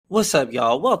What's up,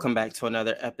 y'all? Welcome back to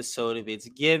another episode of It's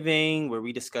Giving, where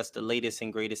we discuss the latest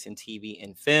and greatest in TV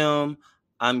and film.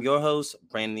 I'm your host,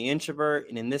 Brandon the Introvert,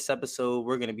 and in this episode,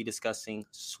 we're going to be discussing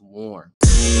Swarm.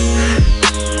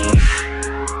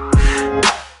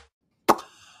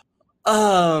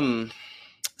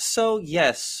 So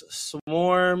yes,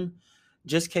 Swarm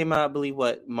just came out, I believe,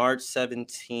 March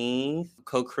 17th,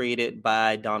 co-created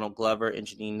by Donald Glover and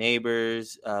Janine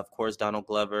Neighbors. Of course, Donald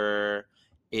Glover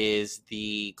is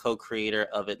the co-creator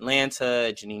of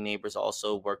Atlanta. Janine Neighbors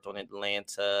also worked on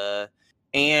Atlanta.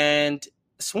 And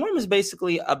Swarm is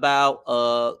basically about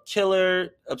a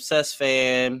killer, obsessed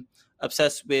fan,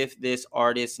 obsessed with this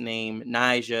artist named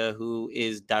Nyjah, who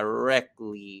is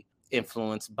directly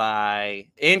influenced by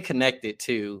and connected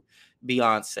to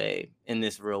Beyonce in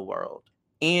this real world.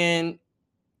 And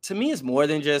to me, it's more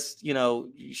than just,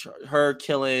 her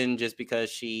killing just because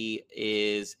she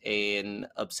is an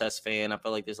obsessed fan. I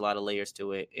feel like there's a lot of layers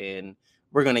to it, and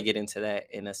we're going to get into that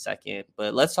in a second.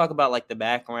 But let's talk about like the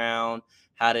background.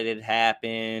 How did it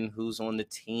happen? Who's on the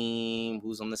team?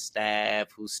 Who's on the staff?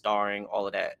 Who's starring? All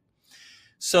of that.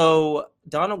 So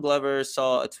Donald Glover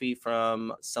saw a tweet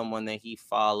from someone that he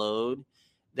followed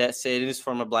that said, it is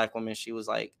from a Black woman. She was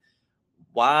like,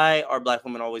 why are Black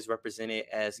women always represented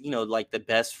as, like the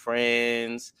best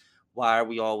friends? Why are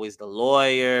we always the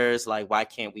lawyers? Like, why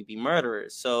can't we be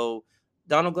murderers? So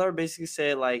Donald Glover basically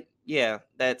said, like, yeah,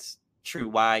 that's true.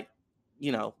 Why,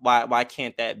 why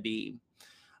can't that be?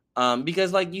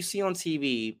 Because like you see on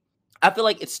TV, I feel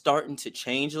like it's starting to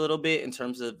change a little bit in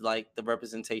terms of like the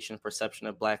representation perception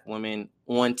of Black women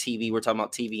on TV. We're talking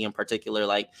about TV in particular,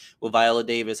 like with Viola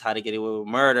Davis, How to Get Away with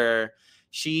Murder.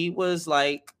 She was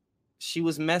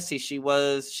messy. She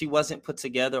wasn't put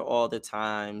together all the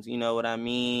times. You know what I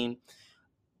mean?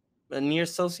 A near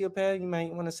sociopath, you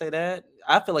might want to say that.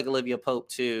 I feel like Olivia Pope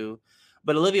too.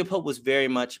 But Olivia Pope was very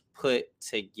much put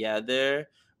together,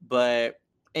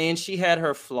 and she had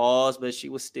her flaws, but she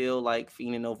was still like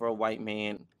fiending over a white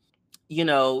man.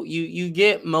 You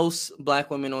get most Black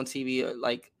women on TV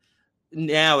like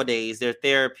nowadays, they're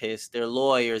therapists, they're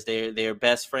lawyers, they're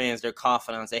best friends, they're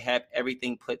confidants. They have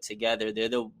everything put together. They're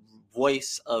the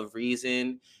voice of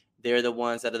reason. They're the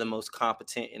ones that are the most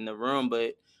competent in the room.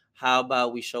 But how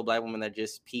about we show Black women that are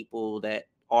just people that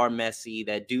are messy,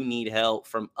 that do need help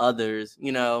from others,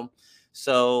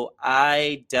 So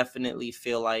I definitely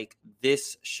feel like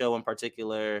this show in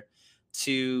particular,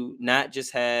 to not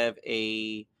just have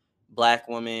a Black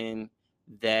woman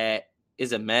that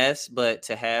is a mess, but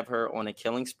to have her on a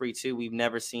killing spree too. We've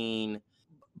never seen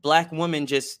Black women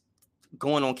just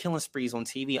going on killing sprees on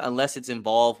TV unless it's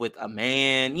involved with a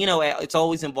man. It's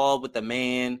always involved with a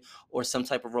man or some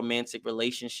type of romantic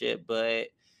relationship. But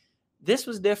this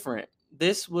was different.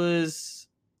 This was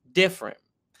different.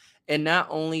 And not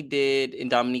only and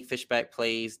Dominique Fishback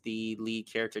plays the lead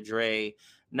character, Dre,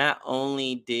 not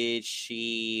only did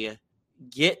she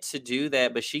get to do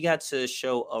that, but she got to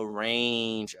show a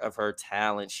range of her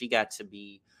talent. She got to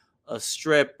be a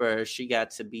stripper. She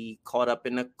got to be caught up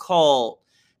in a cult,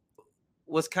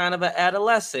 was kind of an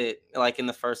adolescent, like in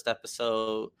the first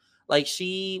episode. Like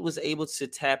she was able to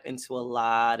tap into a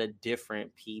lot of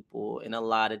different people and a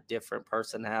lot of different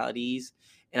personalities.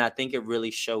 And I think it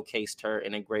really showcased her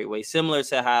in a great way, similar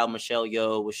to how Michelle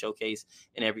Yeoh was showcased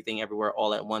in Everything Everywhere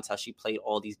All at Once, how she played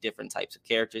all these different types of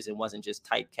characters and wasn't just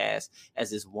typecast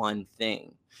as this one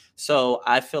thing. So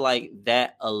I feel like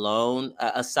that alone,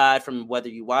 aside from whether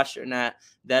you watch it or not,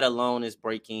 that alone is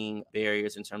breaking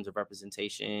barriers in terms of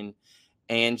representation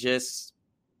and just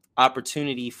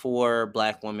opportunity for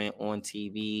Black women on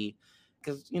TV.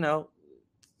 Because,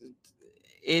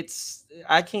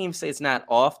 I can't even say it's not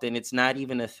often. It's not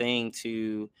even a thing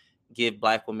to give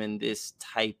Black women these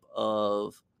type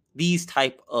of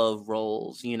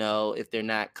roles, if they're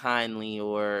not kindly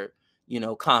or,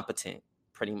 competent,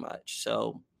 pretty much.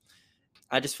 So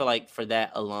I just feel like for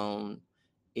that alone,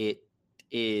 it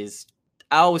is,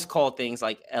 I always call things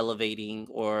like elevating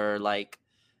or like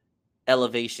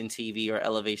elevation TV or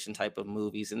elevation type of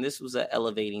movies. And this was an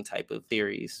elevating type of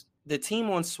series. The team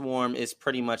on Swarm is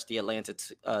pretty much the Atlanta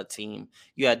team.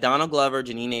 You had Donald Glover,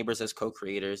 Janine Neighbors as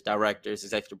co-creators, directors,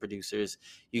 executive producers.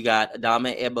 You got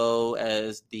Adama Ebo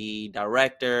as the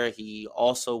director. He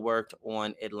also worked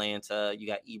on Atlanta. You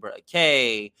got Ibra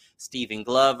Akay, Stephen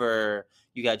Glover.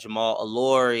 You got Jamal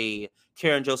Alori,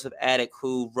 Karen Joseph Attic,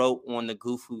 who wrote on The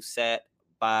Goof Who Sat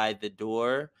by the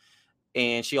Door.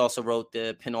 And she also wrote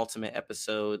the penultimate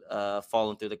episode,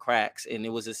 Falling Through the Cracks. And it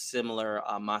was a similar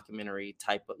mockumentary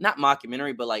type of, not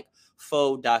mockumentary, but like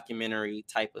faux documentary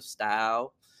type of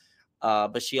style.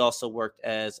 But she also worked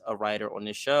as a writer on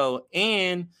the show.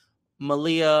 And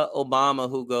Malia Obama,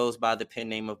 who goes by the pen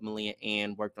name of Malia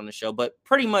Ann, worked on the show. But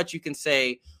pretty much you can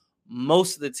say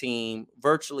most of the team,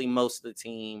 virtually most of the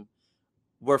team,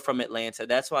 were from Atlanta.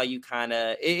 That's why you kind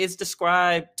of, it's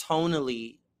described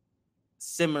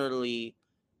similarly,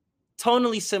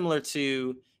 tonally similar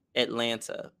to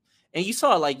Atlanta. And you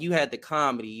saw, like, you had the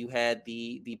comedy, you had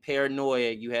the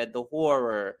paranoia, you had the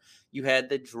horror, you had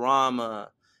the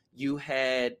drama, you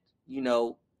had, you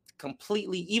know,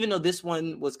 completely, even though this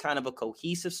one was kind of a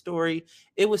cohesive story,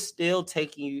 it was still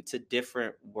taking you to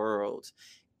different worlds.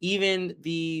 Even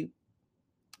the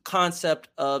concept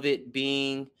of it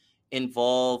being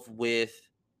involved with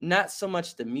not so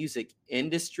much the music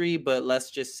industry, but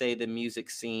let's just say the music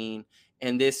scene,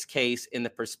 in this case, in the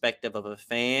perspective of a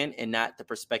fan and not the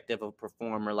perspective of a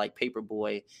performer like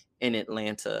Paperboy in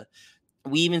Atlanta.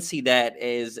 We even see that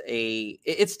as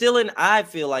it's still in, I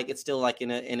feel like it's still like in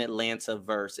an Atlanta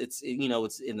verse. It's, you know,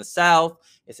 it's in the South,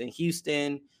 it's in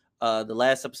Houston. The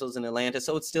last episode's in Atlanta,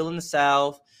 so it's still in the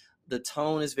South. The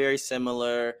tone is very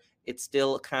similar. It's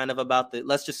still kind of about the,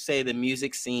 let's just say, the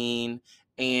music scene,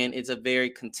 and it's a very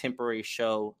contemporary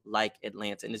show like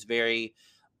Atlanta, and it's very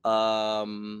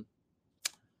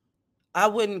I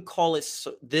wouldn't call it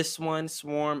this one,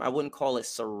 Swarm, I wouldn't call it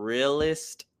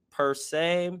surrealist per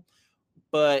se,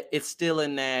 but it's still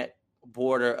in that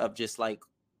border of just like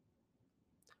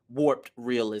warped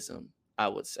realism, I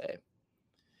would say.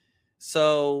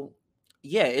 So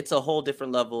yeah, it's a whole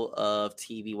different level of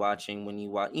TV watching when you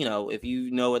watch, you know, if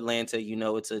you know Atlanta, you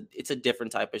know it's a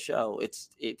different type of show. It's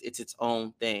its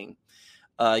own thing.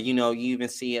 You know, you even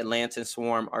see Atlanta and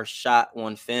Swarm are shot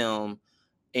on film,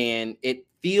 and it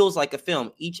feels like a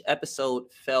film. Each episode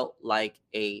felt like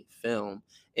a film.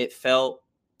 It felt,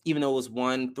 even though it was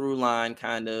one through line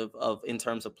kind of in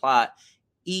terms of plot,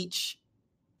 each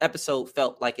episode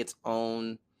felt like its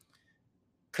own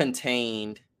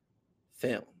contained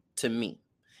film to me.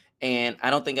 And I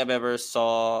don't think I've ever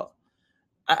saw,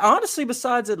 honestly,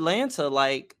 besides Atlanta,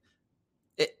 like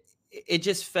it it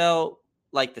just felt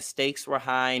like the stakes were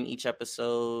high in each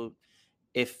episode.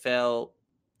 It felt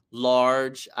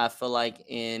large, I feel like,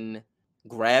 in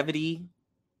gravity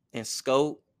and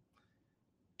scope,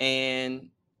 and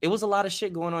it was a lot of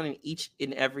shit going on in each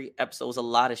in every episode. It was a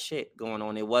lot of shit going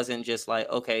on. It wasn't just like,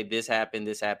 okay, this happened,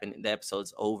 the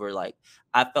episode's over. Like,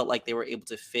 I felt like they were able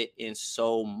to fit in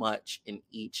so much in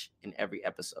each and every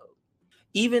episode.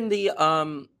 Even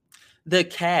the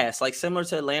cast, like similar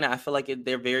to Atlanta, I feel like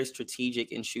they're very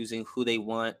strategic in choosing who they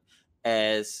want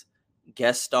as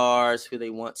guest stars, who they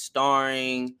want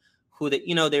starring, who they,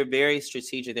 you know, they're very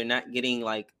strategic. They're not getting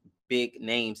like big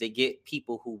names. They get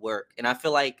people who work. And I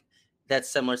feel like that's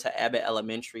similar to Abbott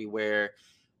Elementary, where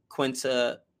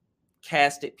Quinta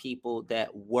casted people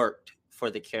that worked for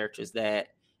the characters, that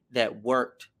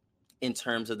worked in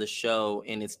terms of the show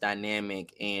and its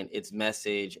dynamic and its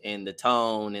message and the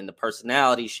tone and the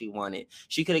personality she wanted.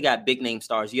 She could have got big name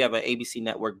stars. You have an ABC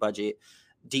network budget.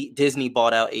 Disney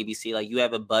bought out ABC. Like, you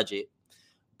have a budget,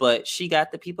 but she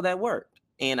got the people that worked.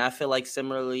 And I feel like,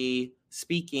 similarly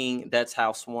speaking, that's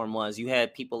how Swarm was. You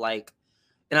had people like,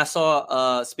 and I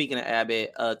saw, speaking of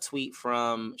Abbott, a tweet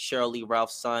from Cheryl Lee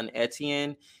Ralph's son,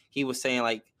 Etienne. He was saying,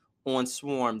 like, on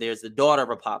Swarm, there's the daughter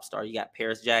of a pop star. You got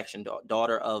Paris Jackson,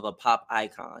 daughter of a pop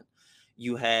icon.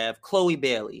 You have Chloe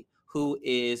Bailey, who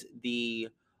is the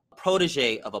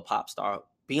protege of a pop star,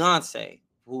 Beyonce,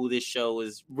 who this show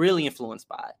is really influenced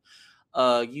by.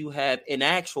 You have an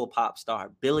actual pop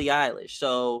star, Billie Eilish.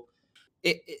 So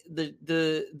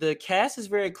the cast is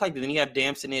very eclectic. Then you have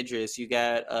Damson Idris, you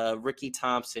got Ricky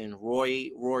Thompson,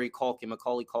 Rory Culkin,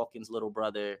 Macaulay Culkin's little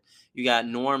brother. You got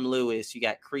Norm Lewis, you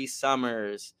got Cree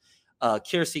Summers,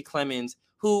 Kiersey Clemens,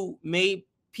 who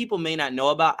people may not know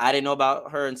about. I didn't know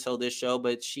about her until this show,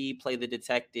 but she played the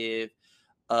detective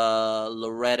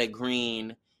Loretta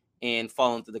Green in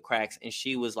Falling Through the Cracks, and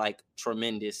she was like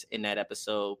tremendous in that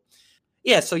episode.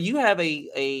 Yeah, so you have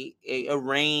a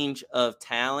range of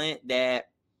talent that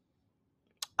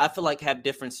I feel like have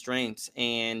different strengths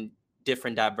and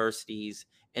different diversities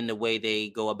in the way they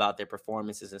go about their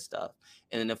performances and stuff.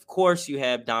 And then, of course, you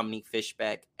have Dominique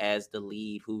Fishback as the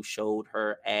lead, who showed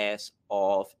her ass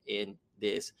off in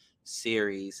this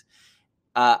series.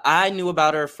 I knew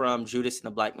about her from Judas and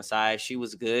the Black Messiah. She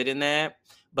was good in that,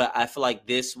 but I feel like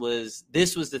this was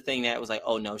the thing that was like,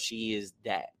 oh no, she is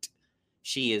that.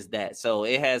 She is that. So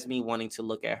it has me wanting to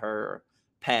look at her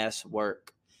past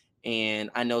work.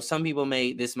 And I know some people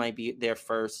this might be their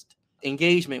first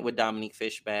engagement with Dominique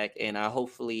Fishback, and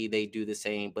hopefully they do the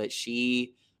same. But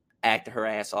she acted her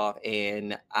ass off,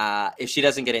 and if she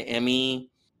doesn't get an Emmy,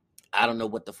 I don't know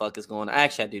what the fuck is going on.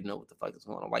 Actually, I do know what the fuck is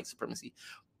going on, white supremacy.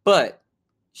 But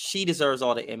she deserves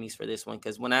all the Emmys for this one,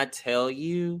 because when I tell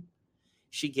you,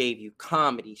 she gave you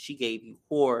comedy, she gave you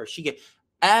horror, she gave.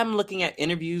 I'm looking at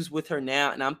interviews with her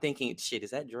now, and I'm thinking, shit, is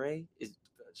that Dre?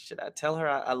 Should I tell her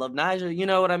I love Niger? You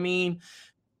know what I mean?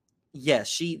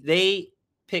 Yes, they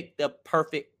picked the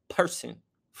perfect person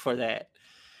for that.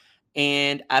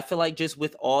 And I feel like just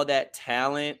with all that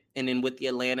talent, and then with the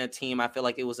Atlanta team, I feel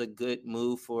like it was a good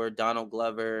move for Donald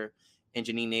Glover and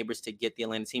Janine Neighbors to get the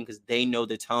Atlanta team, because they know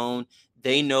the tone,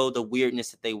 they know the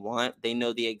weirdness that they want, they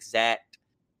know the exact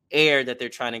air that they're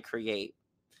trying to create.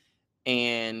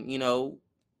 And,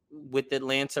 with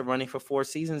Atlanta running for 4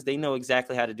 seasons, they know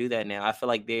exactly how to do that now. I feel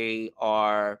like they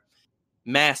are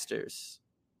masters.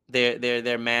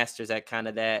 They're masters at kind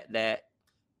of that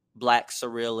black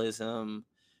surrealism,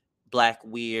 black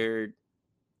weird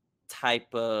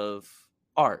type of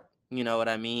art. You know what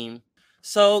I mean?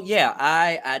 So yeah,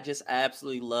 I just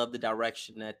absolutely love the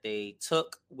direction that they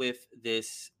took with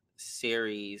this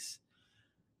series.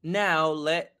 Now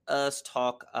let us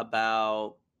talk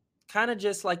about kind of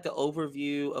just like the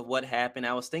overview of what happened.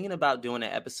 I was thinking about doing an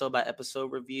episode by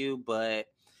episode review, but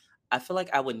I feel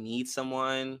like I would need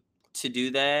someone to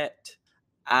do that.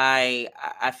 I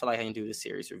feel like I can do the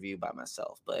series review by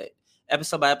myself, but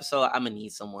episode by episode, I'm gonna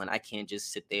need someone. I can't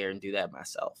just sit there and do that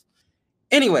myself.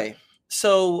 Anyway,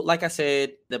 so like I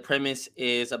said, the premise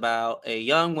is about a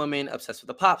young woman obsessed with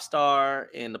a pop star,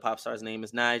 and the pop star's name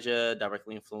is Nyjah,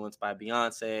 directly influenced by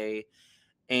Beyonce.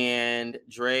 And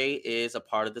Dre is a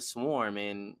part of the swarm,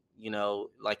 and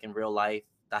like in real life,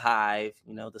 the hive,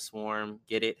 the swarm,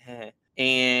 get it?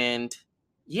 And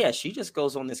yeah, she just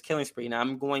goes on this killing spree. Now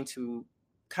I'm going to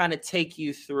kind of take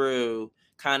you through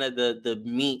kind of the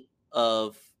meat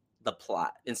of the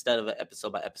plot instead of an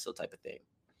episode by episode type of thing.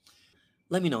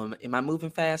 Let me know. Am I moving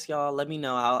fast, y'all? Let me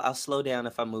know. I'll slow down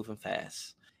if I'm moving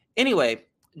fast. Anyway,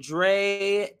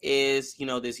 Dre is,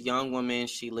 this young woman.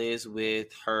 She lives with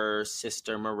her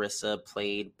sister Marissa,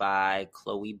 played by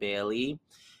Chloe Bailey.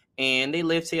 And they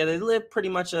live together. They live pretty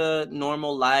much a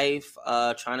normal life,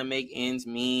 trying to make ends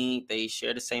meet. They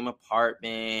share the same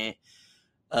apartment.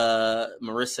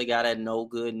 Marissa got a no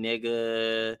good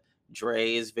nigga.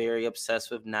 Dre is very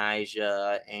obsessed with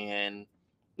Nyjah. And,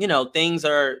 things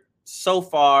are so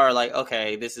far like,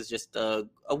 okay, this is just a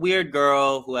weird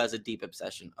girl who has a deep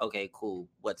obsession. Okay, cool.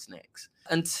 What's next?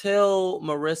 Until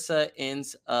Marissa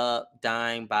ends up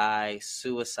dying by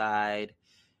suicide,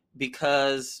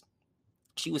 because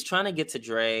she was trying to get to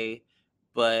Dre,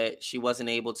 but she wasn't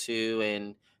able to.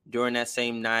 And during that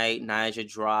same night, Nyjah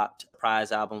dropped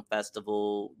Prize Album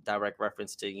Festival, direct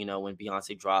reference to, when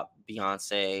Beyonce dropped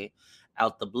Beyonce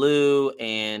Out the Blue.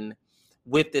 And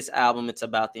with this album, it's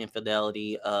about the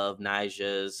infidelity of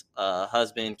Nyjah's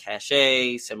husband,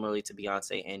 Cache, similarly to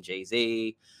Beyonce and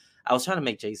Jay-Z. I was trying to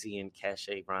make Jay-Z and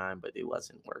Cache rhyme, but it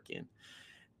wasn't working.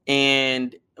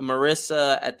 And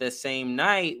Marissa, at the same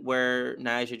night where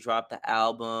Nyjah dropped the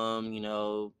album,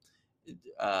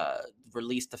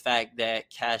 released the fact that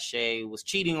Cache was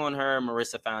cheating on her.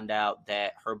 Marissa found out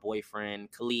that her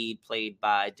boyfriend, Khalid, played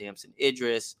by Damson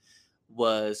Idris,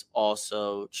 was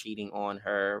also cheating on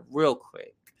her. Real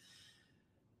quick,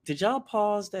 did y'all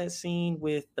pause that scene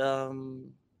with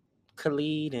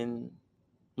Khalid and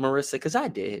Marissa? Because I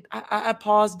did. I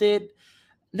paused it.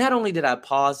 Not only did I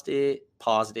paused it.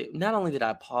 Not only did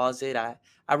I pause it, I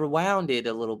rewound it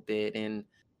a little bit, and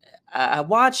I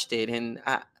watched it, and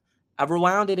I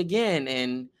rewound it again,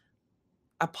 and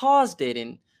I paused it,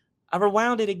 and I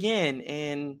rewound it again,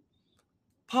 and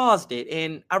paused it,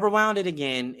 and I rewound it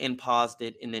again, and paused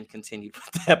it, and then continued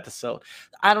with the episode.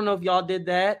 I don't know if y'all did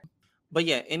that, but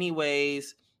yeah.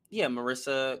 Anyways, yeah,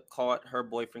 Marissa caught her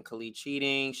boyfriend Khalid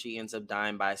cheating. She ends up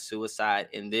dying by suicide,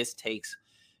 and this takes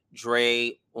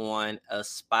Dre on a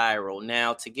spiral.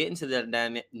 Now, to get into the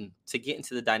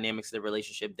dynamics of the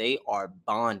relationship, they are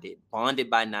bonded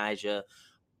by Nyjah,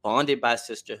 bonded by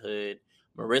sisterhood.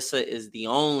 Marissa is the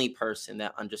only person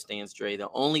that understands Dre, the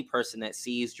only person that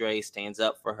sees Dre, stands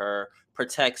up for her,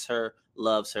 protects her,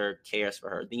 loves her, cares for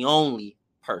her, the only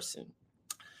person.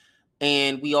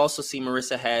 And we also see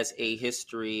Marissa has a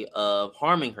history of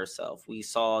harming herself. We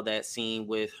saw that scene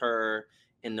with her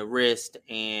in the wrist,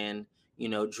 and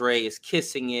Dre is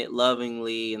kissing it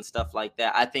lovingly and stuff like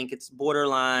that. I think it's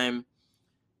borderline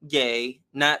gay,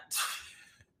 not.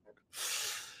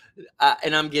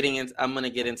 And I'm gonna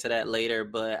get into that later,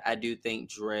 but I do think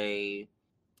Dre,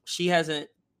 she hasn't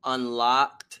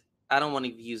unlocked. I don't want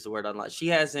to use the word unlocked. She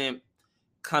hasn't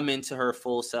come into her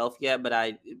full self yet, but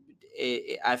I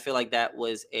feel like that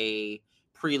was a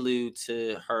prelude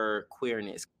to her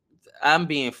queerness. I'm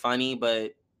being funny,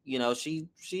 but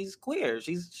she's queer.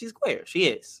 She's queer. She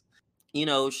is.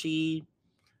 She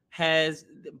has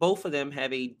both of them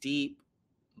have a deep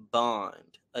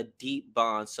bond, a deep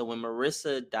bond. So when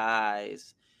Marissa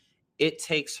dies, it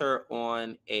takes her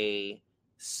on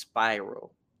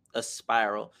spiral a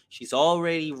spiral. She's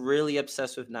already really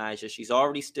obsessed with Nyjah.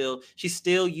 She's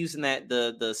still using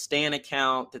the Stan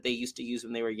account that they used to use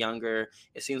when they were younger.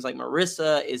 It seems like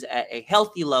Marissa is at a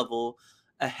healthy level,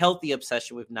 a healthy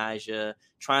obsession with Nyjah,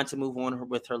 trying to move on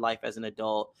with her life as an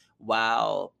adult,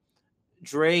 while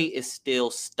Dre is still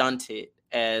stunted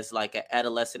as like an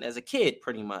adolescent, as a kid,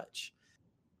 pretty much.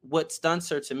 What stunts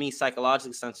her, to me,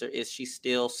 psychologically stunts her, is she's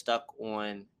still stuck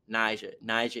on Nyjah.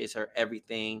 Nyjah is her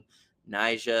everything.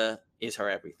 Nyjah is her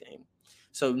everything.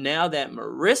 So now that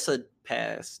Marissa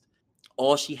passed,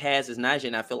 all she has is Nyjah,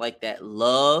 and I feel like that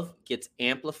love gets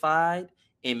amplified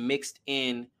and mixed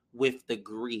in with the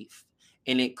grief,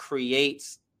 and it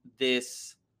creates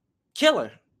this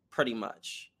killer, pretty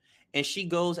much. And she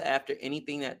goes after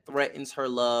anything that threatens her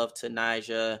love to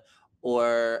Nyjah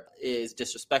or is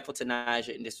disrespectful to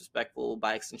Nyjah and disrespectful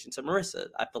by extension to Marissa.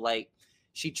 I feel like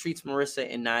she treats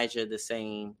Marissa and Nyjah the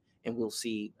same, and we'll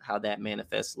see how that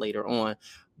manifests later on.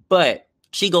 But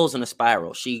she goes in a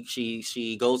spiral.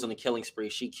 She goes on a killing spree.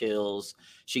 She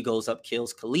goes up,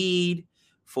 kills Khalid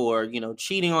for,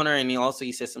 cheating on her, and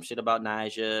he says some shit about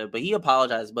Nyjah, but he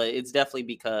apologized. But it's definitely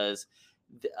because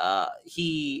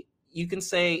he, you can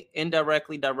say,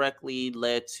 indirectly, directly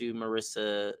led to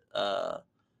Marissa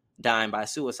dying by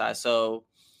suicide. So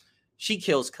she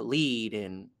kills Khalid,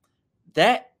 and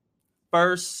that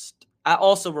first, I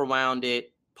also rewound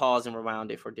it, paused and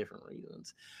rewound it for different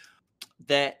reasons.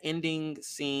 That ending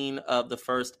scene of the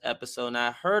first episode, and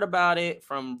I heard about it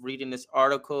from reading this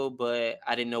article, but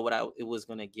I didn't know what it was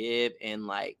gonna give, and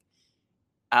like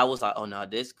I was like, oh no,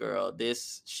 this girl,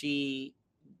 this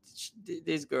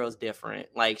girl's different.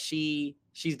 Like she's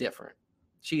different.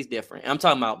 She's different. I'm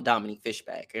talking about Dominique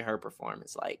Fishback and her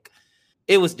performance. Like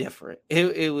it was different.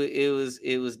 It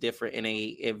was different in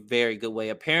a very good way.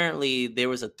 Apparently, there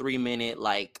was a 3-minute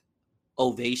like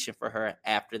ovation for her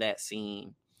after that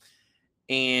scene,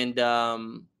 and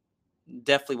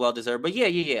definitely well deserved. But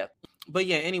yeah. But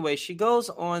yeah, anyway, she goes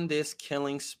on this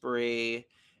killing spree,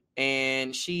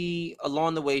 and she,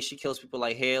 along the way, she kills people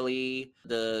like Haley,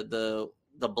 the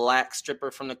black stripper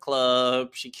from the club.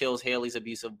 She kills Haley's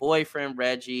abusive boyfriend,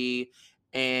 Reggie.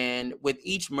 And with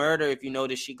each murder, if you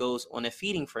notice, she goes on a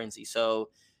feeding frenzy. So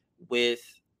with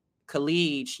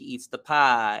Khalid, she eats the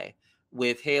pie.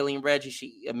 With Haley and Reggie,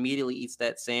 she immediately eats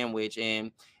that sandwich.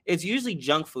 And it's usually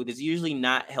junk food. It's usually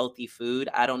not healthy food.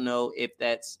 I don't know if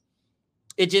that's,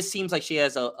 it just seems like she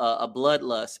has a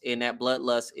bloodlust, and that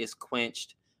bloodlust is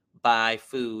quenched by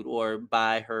food or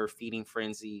by her feeding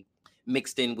frenzy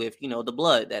mixed in with, the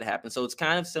blood that happens. So it's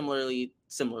kind of similar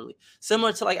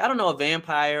to, like, I don't know, a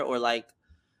vampire, or like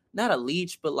not a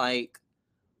leech, but like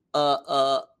a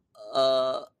a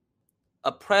a,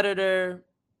 a predator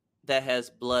that has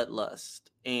bloodlust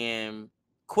and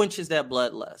quenches that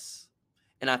bloodlust.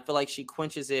 And I feel like she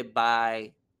quenches it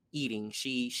by eating.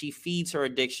 She feeds her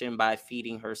addiction by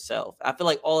feeding herself. I feel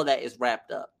like all of that is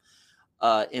wrapped up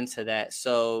into that.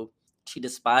 So she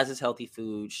despises healthy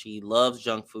food. She loves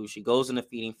junk food. She goes into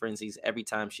feeding frenzies every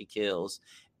time she kills.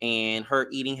 And her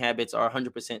eating habits are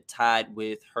 100% tied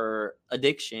with her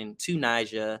addiction to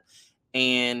Nyjah,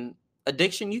 and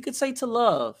addiction, you could say, to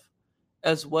love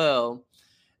as well.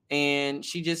 And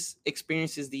she just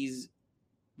experiences these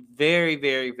very,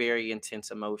 very, very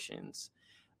intense emotions.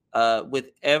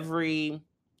 With every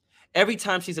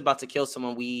time she's about to kill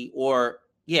someone,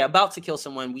 about to kill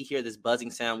someone, we hear this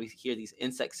buzzing sound. We hear these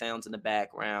insect sounds in the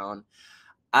background.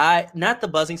 I Not the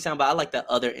buzzing sound, but I like the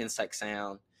other insect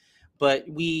sound. But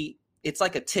it's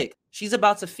like a tick. She's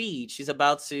about to feed. She's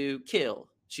about to kill.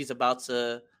 She's about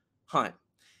to hunt.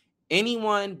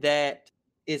 Anyone that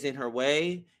is in her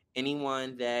way,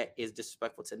 anyone that is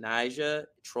disrespectful to Nyjah,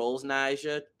 trolls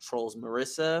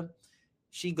Marissa,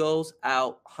 she goes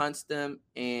out, hunts them,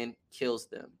 and kills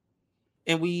them.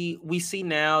 And we see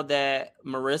now that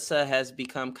Marissa has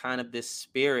become kind of this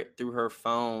spirit through her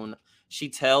phone. She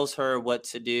tells her what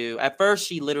to do. At first,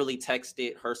 she literally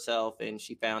texted herself, and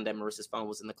she found that Marissa's phone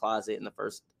was in the closet in the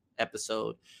first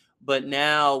episode. But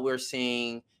now we're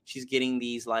seeing she's getting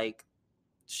these, like,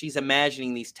 she's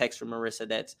imagining these texts from Marissa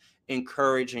that's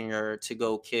encouraging her to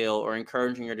go kill or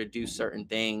encouraging her to do certain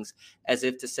things, as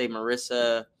if to say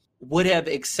Marissa would have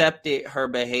accepted her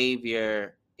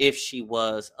behavior if she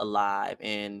was alive,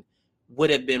 and would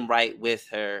have been right with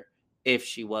her if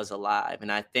she was alive.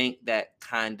 And I think that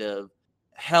kind of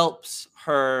helps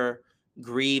her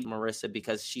grieve Marissa,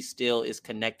 because she still is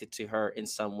connected to her in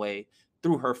some way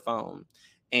through her phone.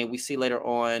 And we see later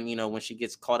on, when she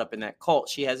gets caught up in that cult,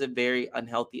 she has a very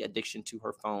unhealthy addiction to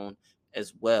her phone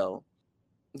as well.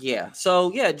 Yeah.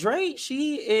 So yeah, Dre,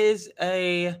 she,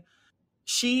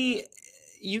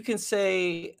 you can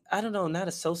say, I don't know, not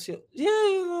a socio.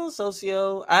 Yeah,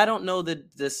 socio. I don't know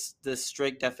the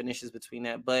strict definitions between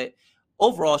that, but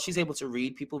overall, she's able to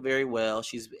read people very well.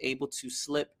 She's able to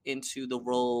slip into the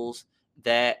roles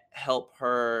that help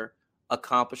her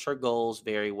accomplish her goals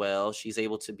very well. She's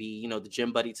able to be, the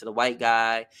gym buddy to the white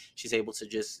guy. She's able to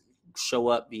just show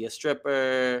up, be a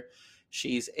stripper.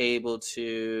 She's able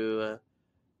to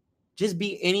just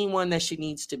be anyone that she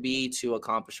needs to be to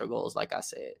accomplish her goals, like I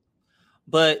said.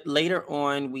 But later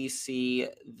on, we see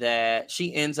that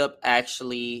she ends up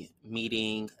actually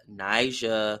meeting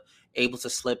Nyjah, able to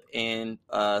slip in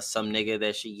some nigga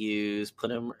that she used,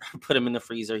 put him put him in the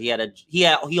freezer. He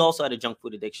also had a junk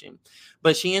food addiction.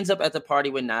 But she ends up at the party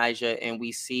with Nyjah, and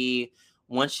we see,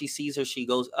 once she sees her, she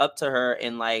goes up to her,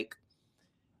 and like,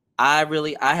 I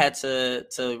had to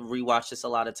rewatch this a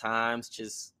lot of times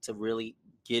just to really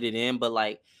get it in. But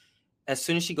like, as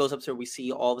soon as she goes up to her, we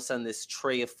see all of a sudden this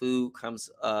tray of food comes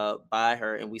by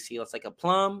her, and we see it's like a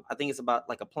plum. I think it's about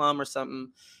like a plum or something.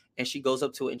 And she goes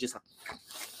up to it and just,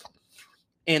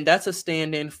 and that's a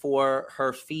stand-in for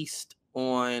her feast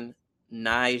on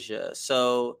Nyjah.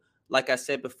 So, like I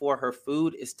said before, her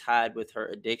food is tied with her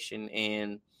addiction,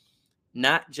 and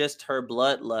not just her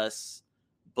bloodlust,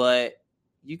 but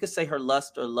you could say her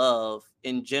lust or love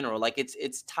in general. Like,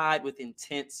 it's tied with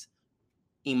intense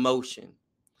emotion.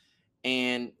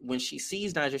 And when she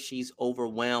sees Nyjah, she's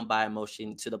overwhelmed by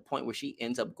emotion to the point where she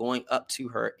ends up going up to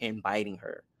her and biting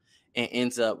her and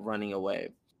ends up running away.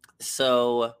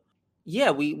 So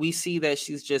yeah, we see that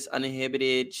she's just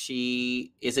uninhibited.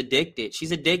 She is addicted.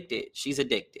 She's addicted. She's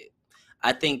addicted.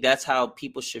 I think that's how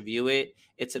people should view it.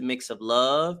 It's a mix of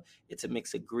love, it's a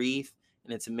mix of grief,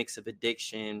 and it's a mix of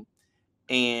addiction.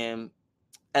 And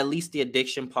at least the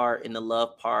addiction part and the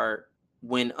love part,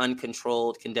 when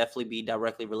uncontrolled, can definitely be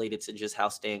directly related to just how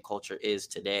stan culture is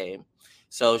today.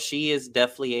 So she is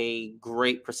definitely a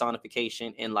great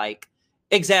personification and like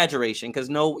exaggeration, because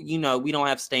we don't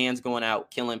have stans going out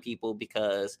killing people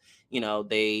because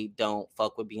they don't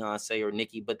fuck with Beyonce or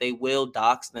Nicki, but they will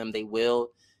dox them. They will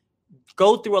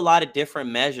go through a lot of different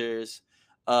measures,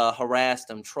 harass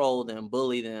them, troll them,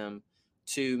 bully them,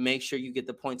 to make sure you get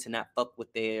the point to not fuck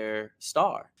with their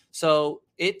star. So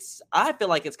I feel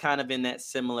like it's kind of in that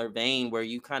similar vein where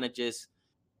you kind of just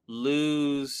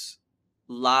lose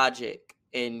logic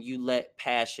and you let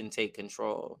passion take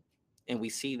control. And we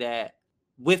see that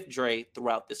with Dre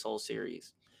throughout this whole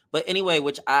series. But anyway,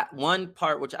 one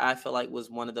episode which I feel like was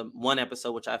one of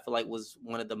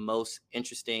the most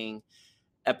interesting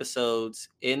episodes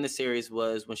in the series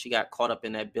was when she got caught up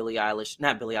in that not Billie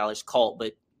Eilish cult,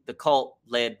 but the cult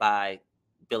led by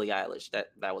Billie Eilish.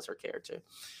 That was her character.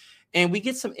 And we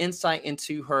get some insight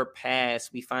into her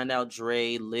past. We find out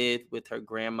Dre lived with her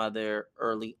grandmother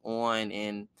early on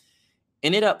and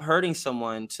ended up hurting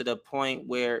someone to the point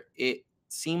where it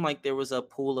seemed like there was a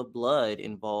pool of blood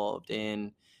involved.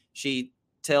 And she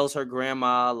tells her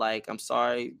grandma, like, I'm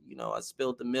sorry, I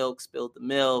spilled the milk,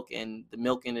 and the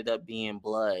milk ended up being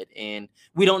blood. And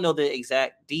we don't know the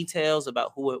exact details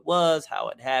about who it was, how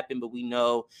it happened, but we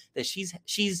know that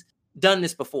she's done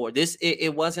this before.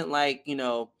 It wasn't like,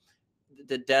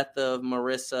 the death of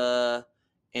Marissa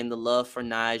and the love for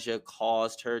Nyjah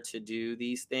caused her to do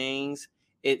these things.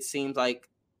 It seems like,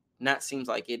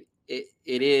 it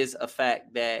is a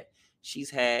fact that she's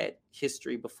had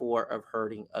history before of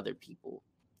hurting other people.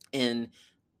 And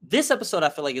this episode, I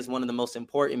feel like, is one of the most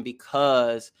important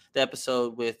because the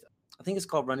episode with, I think it's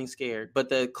called Running Scared, but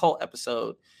the cult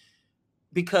episode,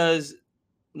 because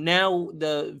now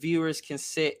the viewers can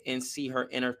sit and see her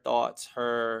inner thoughts,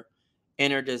 her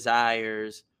inner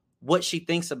desires, what she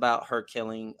thinks about her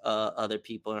killing other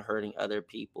people and hurting other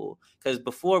people. Because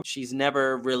before, she's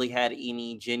never really had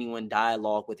any genuine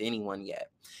dialogue with anyone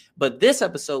yet. But this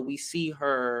episode, we see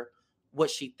her,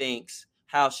 what she thinks,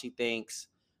 how she thinks,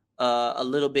 a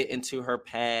little bit into her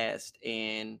past.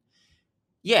 And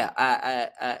yeah,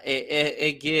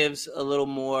 it gives a little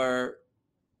more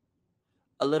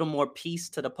piece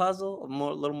to the puzzle, a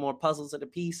little more puzzles to the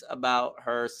piece about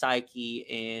her psyche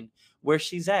and where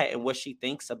she's at and what she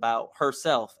thinks about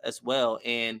herself as well.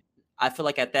 And I feel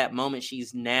like at that moment,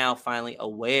 she's now finally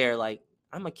aware, like,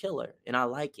 I'm a killer and I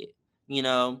like it,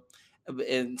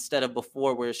 instead of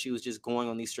before where she was just going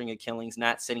on these string of killings,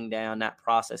 not sitting down, not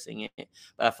processing it.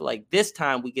 But I feel like this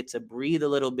time we get to breathe a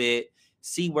little bit,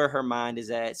 see where her mind is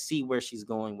at, see where she's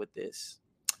going with this.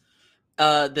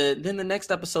 Then the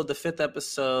next episode, the fifth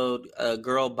episode,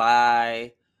 Girl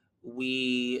Bye,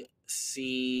 we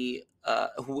see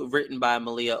written by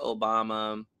Malia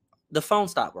Obama, the phone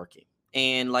stopped working.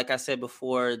 And like I said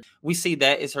before, we see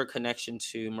that is her connection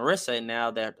to Marissa. And now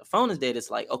that the phone is dead,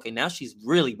 it's like, okay, now she's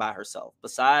really by herself.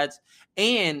 Besides,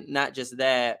 and not just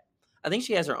that, I think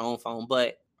she has her own phone,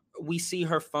 but we see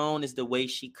her phone is the way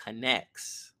she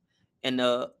connects. And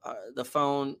the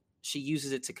phone, she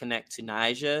uses it to connect to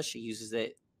Nyjah. She uses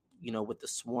it, with the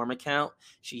Swarm account.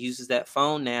 She uses that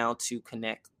phone now to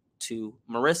connect to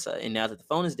Marissa. And now that the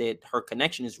phone is dead, her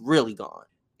connection is really gone.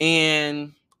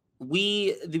 And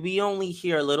we only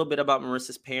hear a little bit about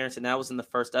Marissa's parents, and that was in the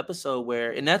first episode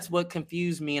and that's what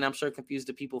confused me, and I'm sure confused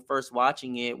the people first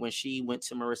watching it, when she went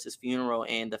to Marissa's funeral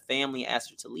and the family asked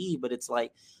her to leave, but it's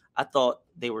like, I thought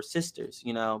they were sisters,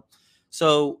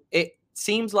 So it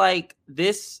seems like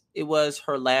it was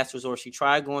her last resort. She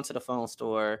tried going to the phone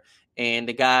store, and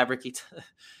the guy,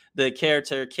 the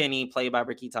character Kenny, played by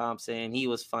Ricky Thompson, he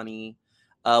was funny,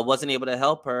 wasn't able to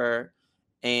help her,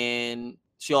 and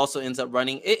she also ends up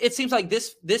running. It seems like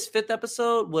this fifth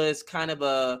episode was kind of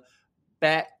a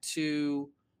back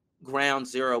to ground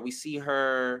zero. We see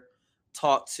her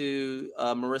talk to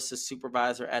Marissa's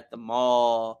supervisor at the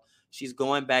mall. She's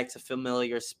going back to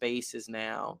familiar spaces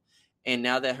now. And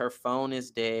now that her phone is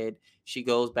dead, she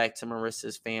goes back to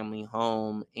Marissa's family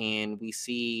home, and we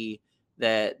see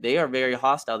that they are very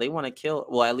hostile. They want to kill,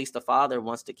 well, at least the father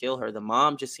wants to kill her. The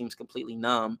mom just seems completely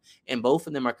numb, and both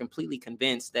of them are completely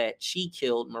convinced that she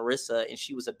killed Marissa and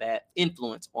she was a bad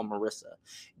influence on Marissa.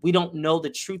 We don't know the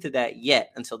truth of that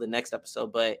yet until the next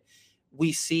episode, but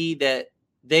we see that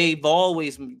they've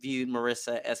always viewed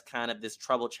Marissa as kind of this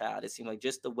trouble child. It seemed like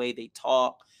just the way they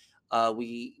talk.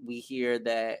 We hear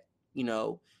that,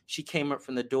 she came up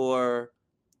from the door,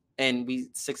 and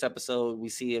sixth episode, we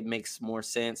see it makes more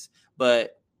sense,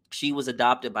 but she was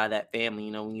adopted by that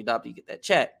family. When you adopt, you get that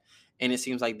check, and it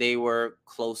seems like they were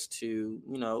close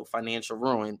to, financial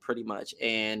ruin pretty much.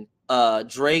 And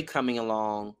Dre coming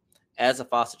along as a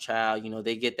foster child,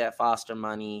 they get that foster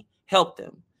money, help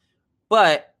them,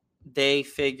 but they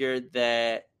figured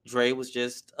that Dre was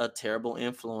just a terrible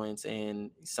influence,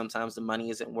 and sometimes the money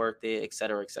isn't worth it, et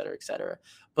cetera, et cetera, et cetera.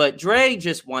 But Dre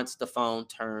just wants the phone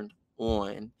turned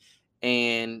on,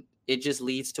 and it just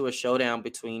leads to a showdown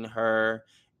between her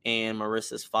and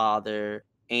Marissa's father.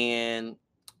 And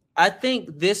I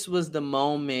think this was the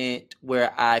moment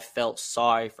where I felt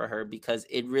sorry for her, because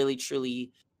it really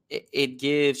truly it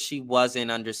gives she wasn't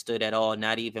understood at all,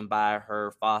 not even by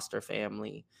her foster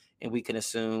family, and we can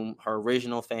assume her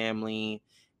original family.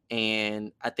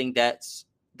 And I think that's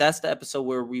the episode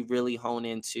where we really hone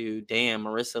into, damn,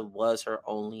 Marissa was her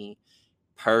only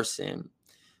person.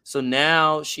 So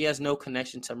now she has no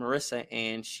connection to Marissa,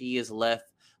 and she is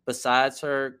left, besides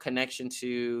her connection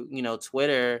to,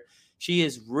 Twitter, she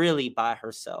is really by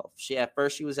herself. At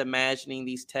first she was imagining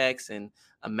these texts and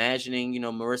imagining,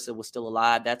 Marissa was still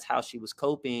alive. That's how she was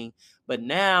coping. But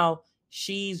now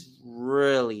she's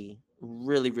really,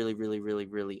 really, really, really, really,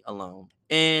 really alone.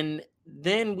 And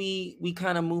then we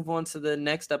kind of move on to the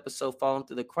next episode, Falling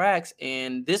Through the Cracks,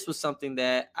 and this was something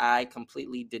that I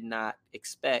completely did not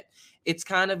expect. It's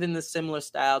kind of in the similar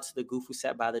style to The Goof Who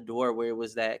Sat by the Door, where it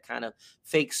was that kind of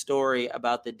fake story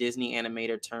about the Disney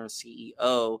animator turned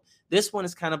CEO. This one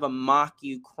is kind of a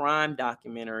mock-you crime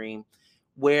documentary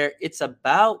where it's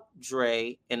about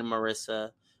Dre and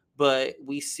Marissa, but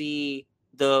we see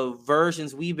the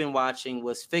versions we've been watching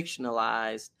was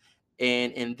fictionalized,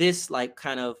 and in this like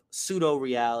kind of pseudo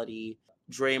reality,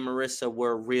 Dre and Marissa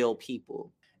were real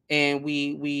people. And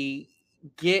we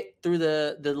get through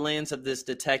the lens of this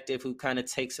detective who kind of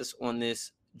takes us on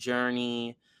this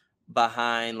journey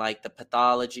behind like the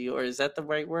pathology, or is that the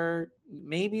right word?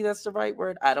 Maybe that's the right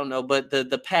word. I don't know. But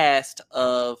the past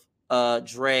of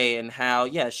Dre, and how,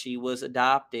 yeah, she was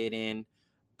adopted, and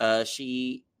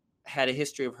she had a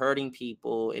history of hurting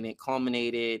people, and it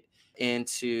culminated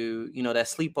into, that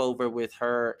sleepover with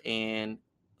her and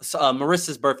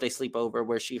Marissa's birthday sleepover,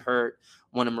 where she hurt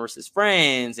one of Marissa's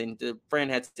friends, and the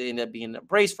friend had to end up being in a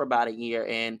brace for about a year,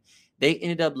 and they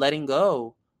ended up letting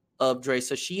go of Dre.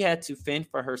 So she had to fend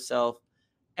for herself.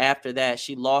 After that,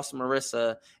 she lost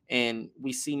Marissa, and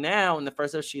we see now in the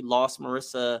first episode, she lost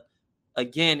Marissa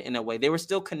again. In a way, they were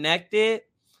still connected,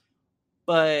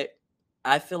 but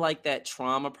I feel like that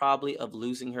trauma probably of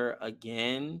losing her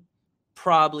again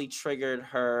probably triggered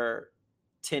her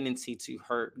tendency to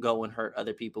go and hurt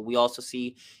other people. We also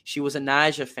see she was a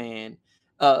Nyjah fan.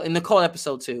 In the Cole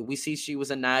episode 2, we see she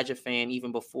was a Nyjah fan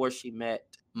even before she met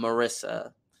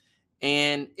Marissa.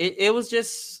 And it was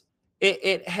just,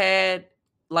 it had,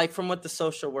 like, from what the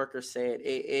social worker said,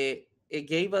 it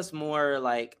gave us more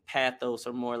like pathos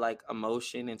or more like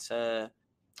emotion into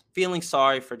feeling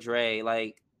sorry for Dre.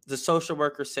 Like the social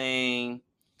worker saying,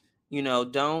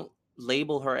 don't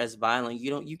label her as violent.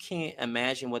 You can't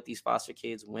imagine what these foster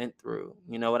kids went through.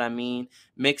 You know what I mean?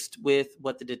 Mixed with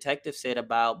what the detective said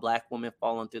about Black women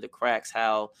falling through the cracks,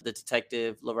 how the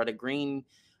detective Loretta Green,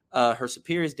 her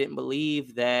superiors didn't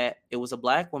believe that it was a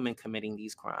Black woman committing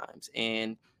these crimes.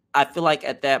 And I feel like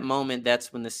at that moment,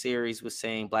 that's when the series was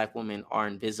saying Black women are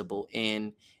invisible.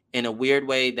 And in a weird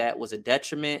way, that was a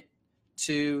detriment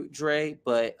to Dre,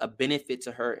 but a benefit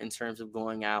to her in terms of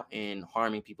going out and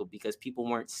harming people because people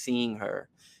weren't seeing her,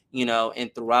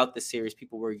 and throughout the series,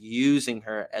 people were using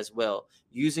her as well,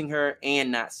 using her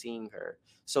and not seeing her.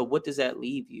 So what does that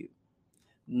leave you?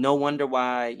 No wonder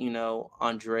why,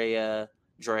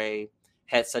 Dre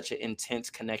had such an intense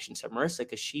connection to Marissa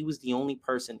because she was the only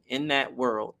person in that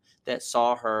world that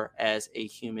saw her as a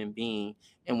human being.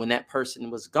 And when that person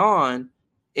was gone,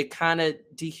 it kind of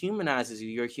dehumanizes you.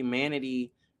 Your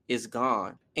humanity is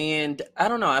gone. And I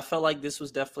don't know, I felt like this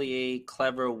was definitely a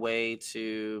clever way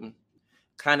to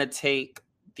kind of take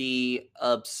the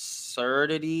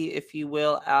absurdity, if you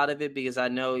will, out of it, because I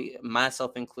know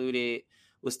myself included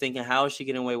was thinking, how is she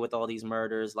getting away with all these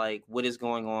murders? Like, what is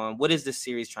going on? What is this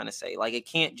series trying to say? Like, it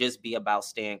can't just be about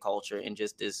stan culture and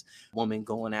just this woman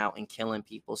going out and killing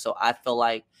people. So I feel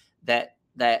like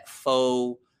that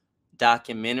faux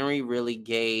documentary really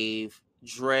gave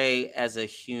Dre as a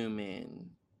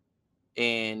human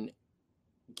and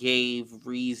gave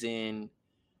reason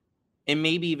and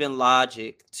maybe even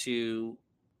logic to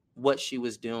what she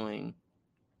was doing,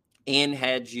 and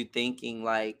had you thinking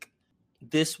like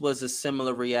this was a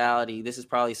similar reality. This is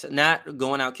probably not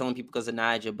going out killing people because of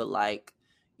Niger, but like,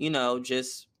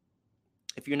 just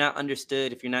if you're not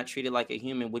understood, if you're not treated like a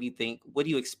human, what do you think? What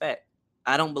do you expect?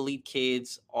 I don't believe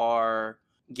kids are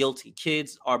guilty.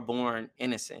 Kids are born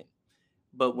innocent.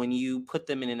 But when you put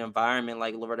them in an environment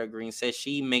like Loretta Green says,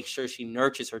 she makes sure she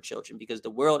nurtures her children because the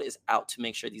world is out to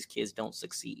make sure these kids don't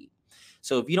succeed.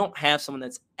 So if you don't have someone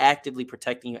that's actively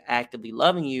protecting you, actively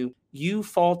loving you, you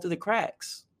fall through the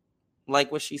cracks,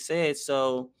 like what she said.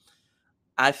 So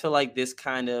I feel like this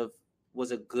kind of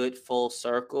was a good full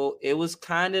circle. It was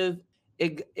kind of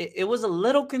it was a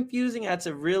little confusing. I had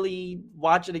to really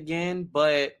watch it again,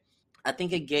 but I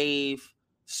think it gave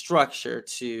structure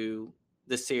to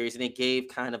the series and it gave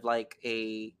kind of like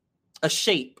a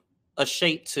shape, a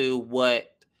shape to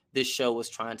what this show was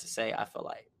trying to say, I feel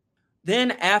like.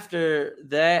 Then after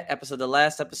that episode, the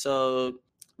last episode,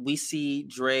 we see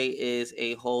Dre is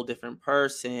a whole different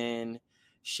person.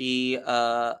 She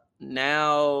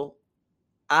now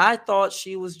I thought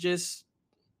she was just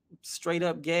straight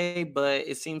up gay, but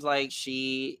it seems like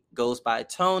she goes by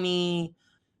Tony,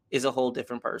 is a whole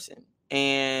different person.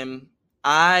 And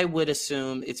I would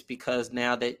assume it's because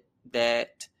now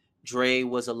that Dre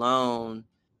was alone,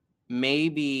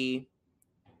 maybe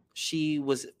she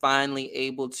was finally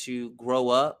able to grow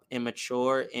up and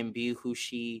mature and be who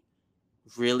she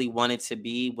really wanted to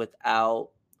be without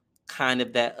kind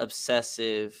of that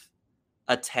obsessive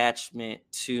attachment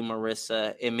to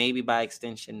Marissa and maybe by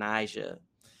extension Nyjah.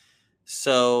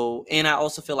 So, and I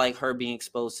also feel like her being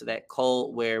exposed to that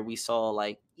cult where we saw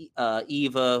like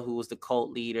Eva, who was the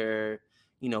cult leader,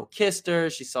 kissed her.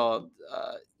 She saw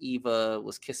Eva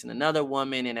was kissing another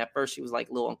woman, and at first she was like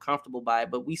a little uncomfortable by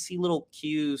it. But we see little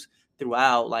cues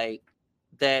throughout, like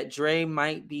that Dre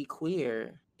might be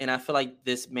queer, and I feel like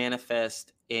this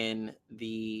manifests in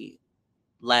the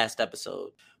last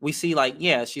episode. We see like,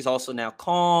 yeah, she's also now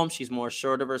calm. She's more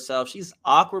assured of herself. She's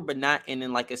awkward, but not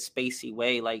in like a spacey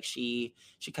way. Like she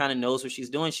kind of knows what she's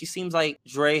doing. She seems like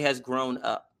Dre has grown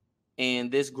up,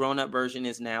 and this grown up version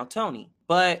is now Tony.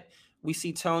 But we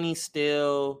see Tony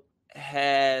still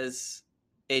has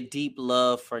a deep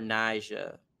love for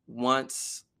Nyjah.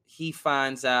 Once he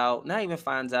finds out, not even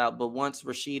finds out, but once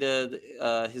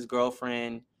Rashida, his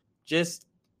girlfriend, just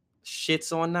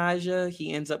shits on Nyjah,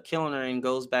 he ends up killing her and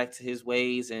goes back to his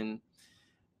ways. And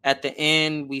at the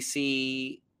end, we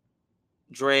see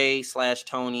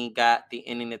Dre/Tony got the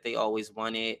ending that they always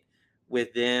wanted,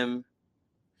 with them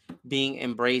being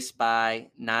embraced by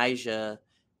Nyjah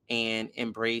and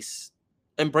embraced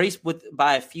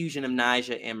by a fusion of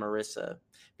Nyjah and Marissa.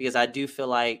 Because I do feel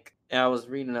like I was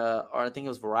reading or I think it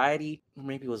was Variety, or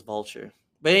maybe it was Vulture.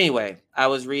 But anyway, I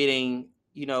was reading,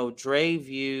 Dre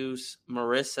views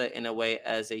Marissa in a way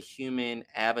as a human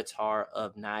avatar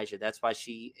of Nyjah. That's why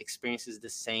she experiences the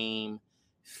same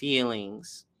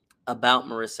feelings about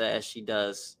Marissa as she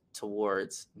does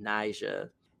towards Nyjah.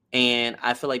 And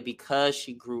I feel like because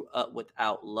she grew up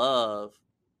without love,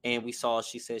 And we saw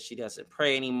she said she doesn't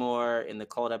pray anymore in the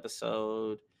cult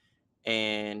episode,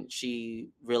 and she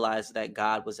realized that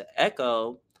God was an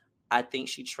echo. I think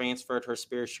she transferred her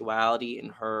spirituality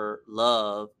and her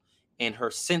love and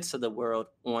her sense of the world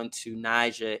onto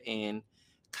Naija and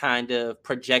kind of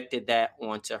projected that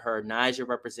onto her. Naija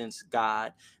represents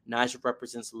God. Naija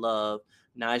represents love.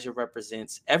 Naija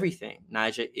represents everything.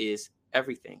 Naija is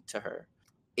everything to her.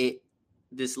 It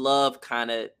This love kind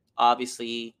of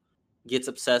obviously gets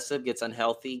obsessive, gets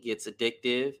unhealthy, gets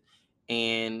addictive,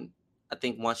 and I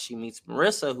think once she meets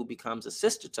Marissa, who becomes a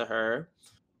sister to her,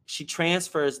 she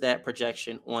transfers that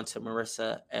projection onto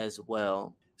Marissa as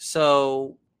well.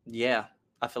 So yeah,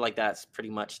 I feel like that's pretty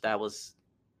much that was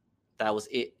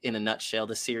it in a nutshell.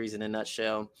 The series in a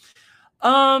nutshell.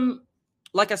 Um,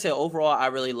 like I said, overall, I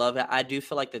really love it. I do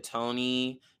feel like the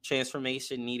Tony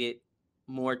transformation needed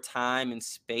more time and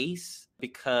space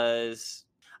because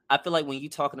I feel like when you're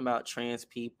talking about trans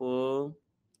people,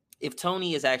 if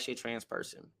Tony is actually a trans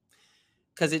person,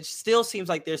 because it still seems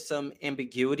like there's some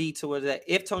ambiguity to whether that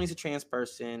if Tony's a trans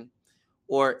person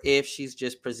or if she's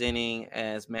just presenting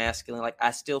as masculine. Like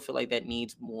I still feel like that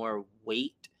needs more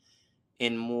weight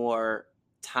and more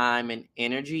time and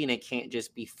energy, and it can't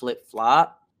just be flip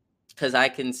flop. Because I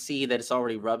can see that it's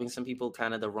already rubbing some people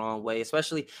kind of the wrong way.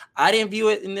 Especially, I didn't view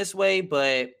it in this way,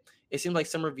 but it seems like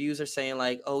some reviews are saying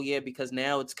like, "Oh yeah," because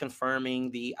now it's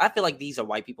confirming the. I feel like these are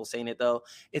white people saying it though.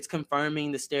 It's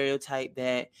confirming the stereotype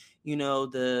that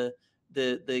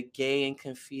the gay and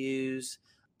confused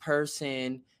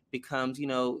person becomes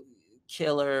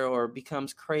killer or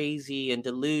becomes crazy and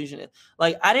delusional.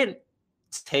 Like I didn't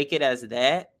take it as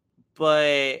that,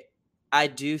 but I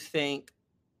do think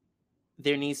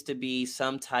there needs to be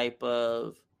some type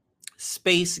of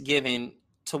space given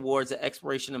towards the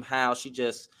exploration of how she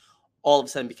just all of a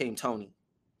sudden became Tony.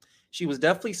 She was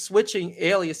definitely switching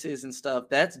aliases and stuff.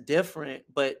 That's different,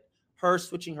 but her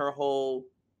switching her whole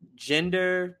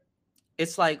gender,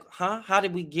 it's like, huh? How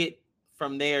did we get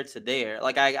from there to there?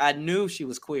 Like I knew she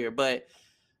was queer, but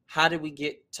how did we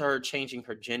get to her changing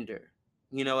her gender?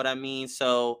 You know what I mean?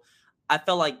 So I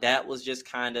felt like that was just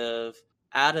kind of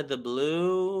out of the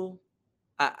blue.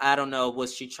 I don't know.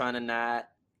 Was she trying to not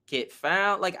get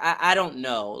found? Like I don't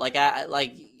know.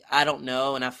 I don't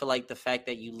know. And I feel like the fact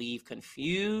that you leave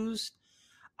confused,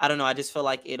 I don't know. I just feel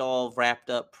like it all wrapped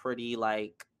up pretty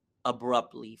like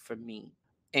abruptly for me.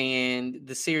 And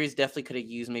the series definitely could have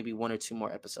used maybe one or two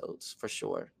more episodes for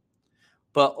sure.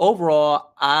 But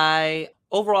overall I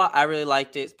really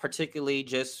liked it, particularly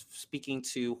just speaking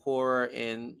to horror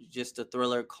and just the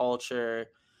thriller culture.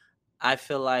 I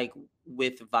feel like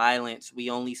with violence,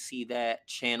 we only see that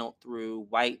channeled through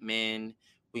white men.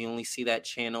 We only see that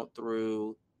channeled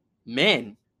through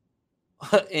men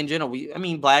in general. I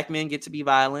mean, black men get to be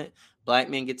violent. Black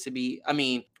men get to be, I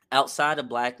mean, outside of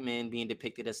black men being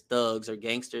depicted as thugs or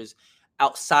gangsters,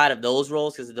 outside of those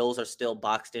roles, because those are still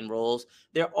boxed in roles,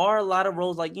 there are a lot of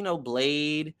roles like,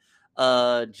 Blade,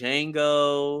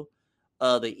 Django,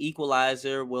 the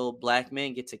Equalizer. Will black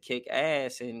men get to kick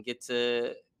ass and get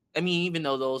to, I mean, even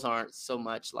though those aren't so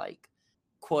much like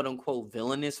quote unquote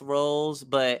villainous roles,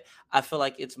 but I feel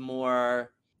like it's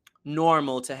more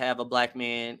normal to have a black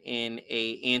man in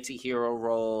a anti-hero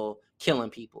role killing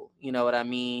people, you know what I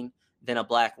mean, than a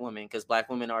black woman, because black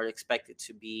women are expected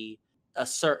to be a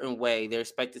certain way. They're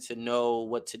expected to know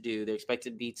what to do. They're expected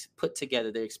to be put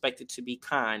together. They're expected to be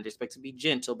kind. They're expected to be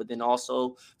gentle, but then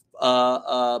also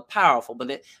powerful. But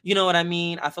then, you know what I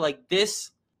mean? I feel like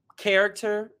this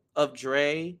character of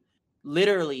Dre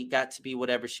literally got to be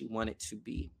whatever she wanted to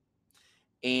be.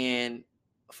 And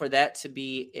for that to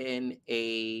be in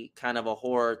a kind of a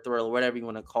horror thriller, whatever you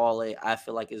want to call it, I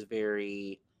feel like is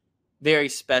very, very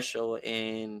special,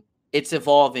 and it's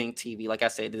evolving TV. Like I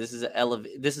said, this is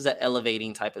an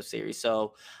elevating type of series.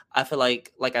 So I feel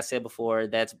like I said before,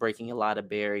 that's breaking a lot of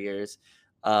barriers.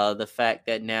 The fact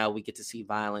that now we get to see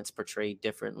violence portrayed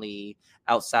differently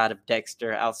outside of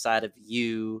Dexter, outside of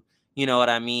you know what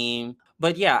I mean?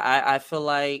 But yeah, I feel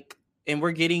like, and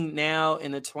we're getting now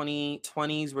in the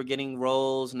 2020s, we're getting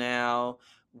roles now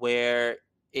where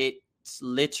it's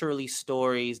literally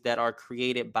stories that are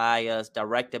created by us,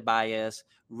 directed by us,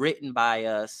 written by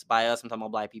us, I'm talking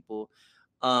about black people,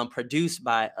 produced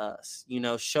by us,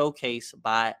 showcased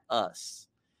by us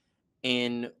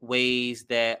in ways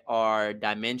that are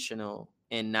dimensional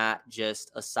and not just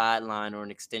a sideline or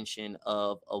an extension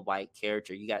of a white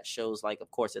character. You got shows like, of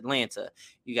course, Atlanta.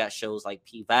 You got shows like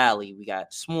P Valley. We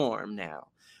got Swarm now.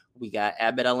 We got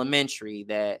Abbott Elementary.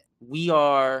 That we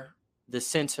are the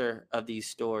center of these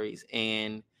stories,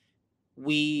 and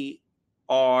we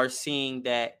are seeing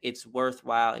that it's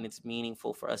worthwhile and it's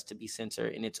meaningful for us to be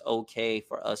censored, and it's okay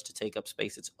for us to take up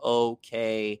space. It's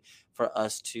okay for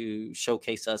us to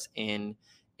showcase us in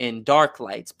dark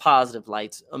lights, positive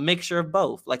lights, a mixture of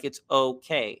both. Like, it's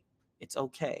okay. It's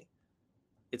okay.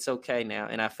 It's okay now.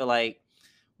 And I feel like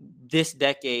this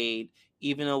decade,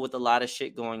 even though with a lot of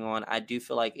shit going on, I do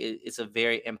feel like it's a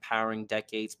very empowering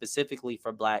decade, specifically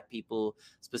for Black people,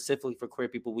 specifically for queer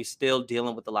people. We're still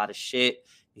dealing with a lot of shit,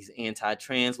 these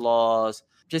anti-trans laws,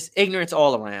 just ignorance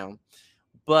all around.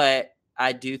 But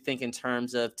I do think in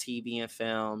terms of TV and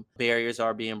film, barriers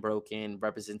are being broken,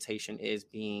 representation is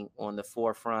being on the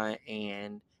forefront,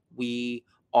 and we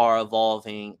are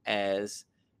evolving as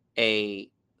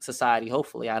a society.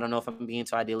 Hopefully, I don't know if I'm being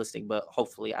too idealistic, but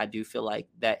hopefully I do feel like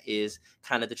that is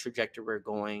kind of the trajectory we're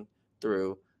going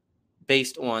through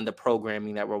based on the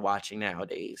programming that we're watching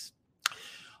nowadays.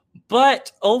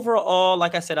 But overall,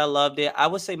 like I said, I loved it. I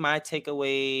would say my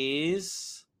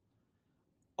takeaways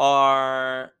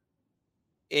are,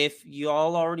 if you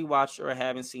all already watched or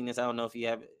haven't seen this, I don't know if you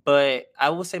have, but I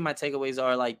will say my takeaways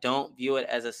are, like, don't view it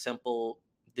as a simple,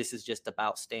 this is just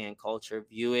about stan culture.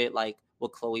 View it like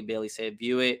what Chloe Bailey said.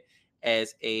 View it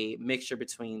as a mixture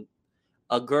between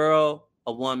a girl,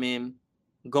 a woman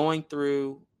going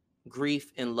through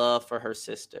grief and love for her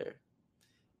sister.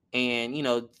 And,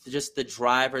 just the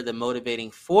driver, the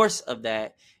motivating force of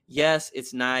that. Yes,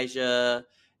 it's Nyjah.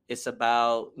 It's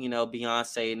about,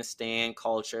 Beyonce and the stan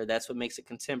culture. That's what makes it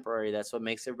contemporary. That's what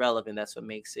makes it relevant. That's what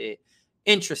makes it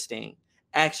interesting,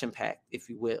 action-packed, if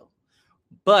you will.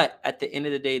 But at the end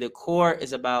of the day, the core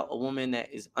is about a woman that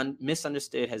is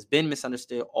misunderstood, has been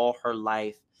misunderstood all her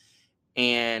life,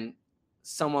 and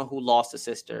someone who lost a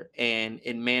sister. And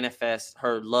it manifests,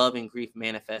 her love and grief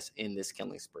manifests in this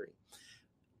killing spree.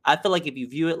 I feel like if you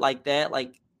view it like that,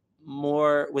 like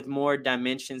more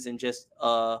dimensions than just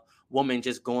a woman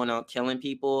just going out killing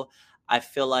people, I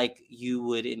feel like you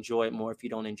would enjoy it more if you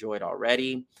don't enjoy it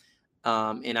already.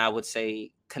 And I would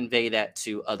say convey that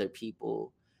to other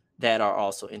people that are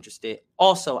also interested.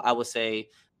 Also, I would say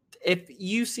if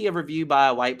you see a review by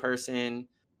a white person,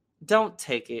 don't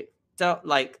take it. Don't,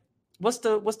 like, what's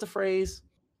the phrase?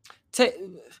 Take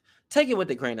it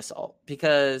with a grain of salt,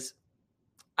 because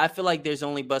I feel like there's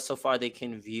only but so far they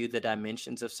can view the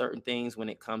dimensions of certain things when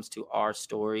it comes to our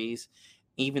stories.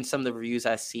 Even some of the reviews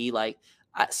I see, like,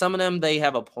 some of them, they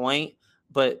have a point,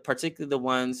 but particularly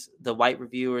the white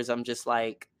reviewers, I'm just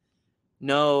like,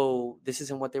 no, this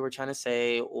isn't what they were trying to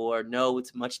say, or no,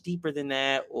 it's much deeper than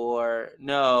that, or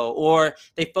no, or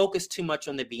they focus too much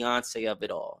on the Beyonce of it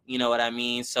all. You know what I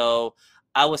mean? So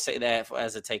I would say that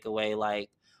as a takeaway, like,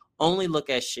 only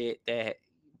look at shit that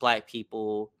Black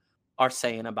people are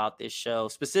saying about this show,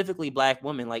 specifically Black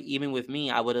women. Like, even with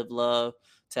me, I would have loved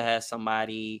to have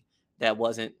somebody that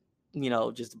wasn't,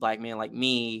 just a Black man like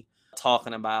me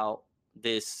talking about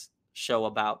this show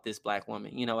about this Black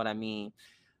woman. You know what I mean?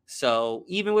 So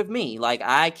even with me, like,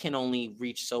 I can only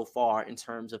reach so far in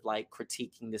terms of, like,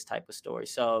 critiquing this type of story.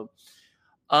 So,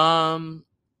 um,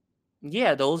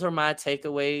 yeah, those are my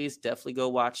takeaways. Definitely go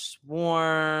watch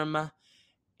Swarm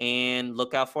and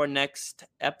look out for next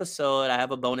episode. I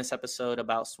have a bonus episode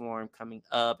about Swarm coming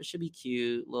up. It should be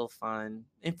cute, a little fun,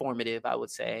 informative, I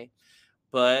would say.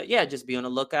 But yeah, just be on the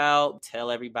lookout.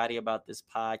 Tell everybody about this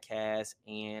podcast,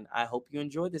 and I hope you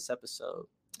enjoyed this episode.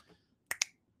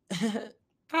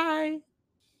 Bye.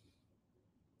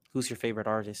 Who's your favorite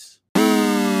artist?